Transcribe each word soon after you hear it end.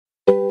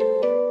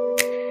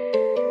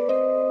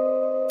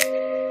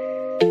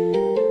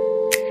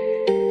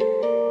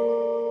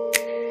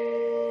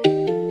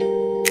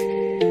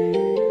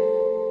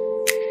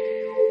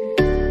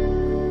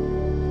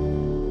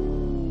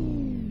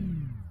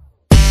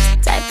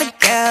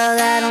girl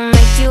that'll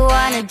make you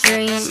wanna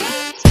dream.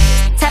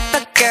 Type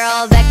of girl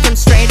that can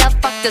straight up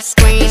fuck the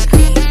screen.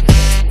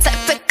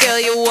 Type of girl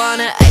you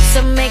wanna ice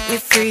and make me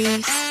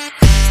freeze.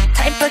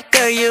 Type of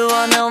girl you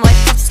wanna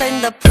wipe up in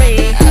the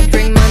plate. I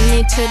bring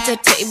money to the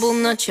table,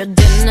 not your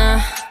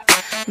dinner.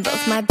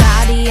 Both my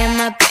body and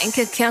my bank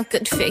account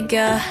could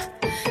figure.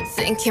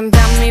 Thinking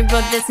about me,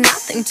 but there's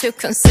nothing to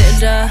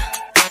consider.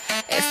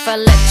 If I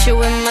let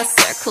you in my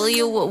circle,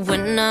 you a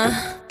winner.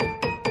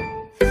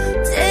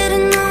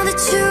 Didn't know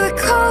that you were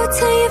cold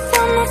till you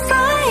found my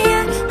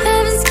fire.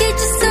 Heaven's gate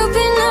just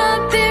open up,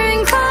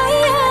 bearing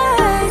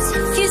quiet.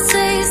 If you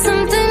say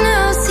something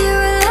else,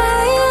 you're a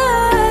liar.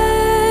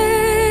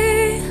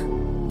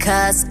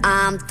 Cause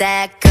I'm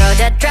that girl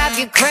that drives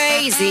you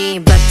crazy,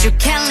 but you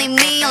can't leave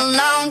me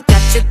alone.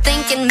 Got you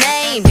thinking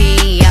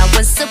maybe I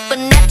was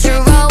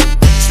supernatural.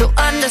 Put you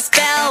under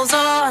spells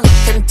or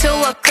look into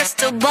a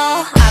crystal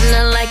ball. I'm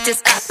not like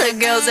these other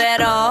girls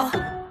at all.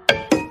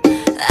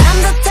 I'm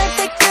the type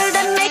of girl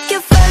that make you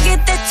forget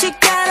that you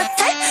got a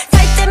type.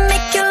 Type that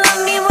make you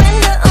love me when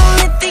the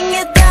only thing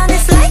you done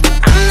is like.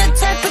 I'm the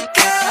type of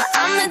girl,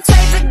 I'm the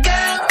type of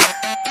girl.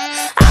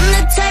 I'm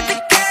the type of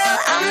girl,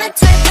 I'm the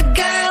type of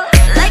girl.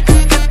 Like a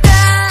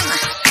da-da,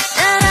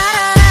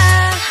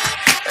 da-da-da-da.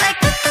 Like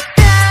a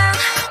da-da,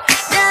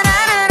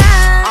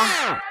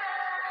 da-da-da-da.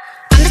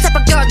 I'm the type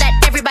of girl that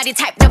everybody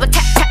type, double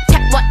tap, tap,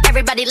 tap what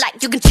everybody like.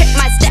 You can check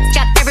my steps,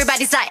 got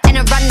everybody's side, and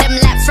I run them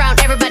laps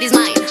round everybody's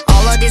mind.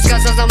 All of these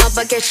girls on my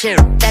bucket shit,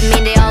 that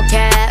mean they all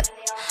cap.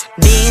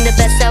 Being the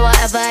best at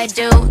whatever I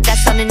do,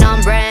 that's something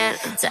on brand.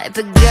 Type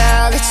of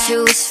girl that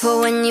you wish for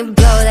when you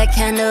blow that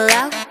candle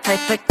out.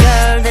 Type of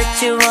girl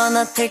that you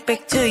wanna take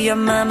back to your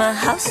mama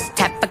house.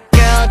 Type of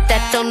girl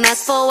that don't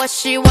ask for what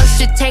she wants,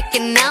 she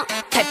taking out.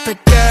 Type of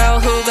girl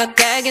who got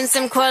gag and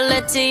some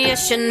quality of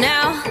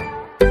Chanel.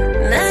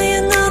 Now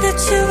you know that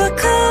you were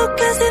cold,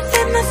 cause you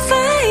fed my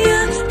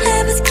fire.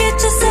 Heaven's gate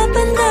just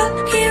opened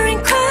up, hearing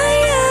quiet.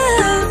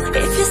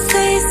 If you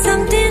say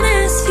something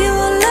else, you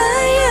a liar.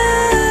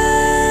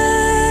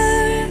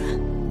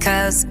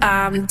 Cause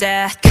I'm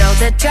that girl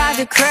that drives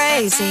you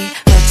crazy,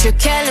 but you're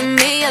killing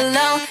me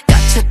alone.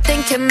 Got you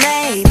thinking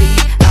maybe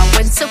I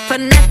went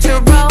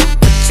supernatural.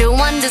 Put you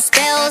under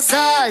spells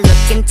or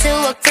look into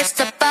a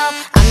crystal ball.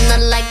 I'm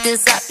not like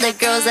these other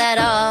girls at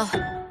all.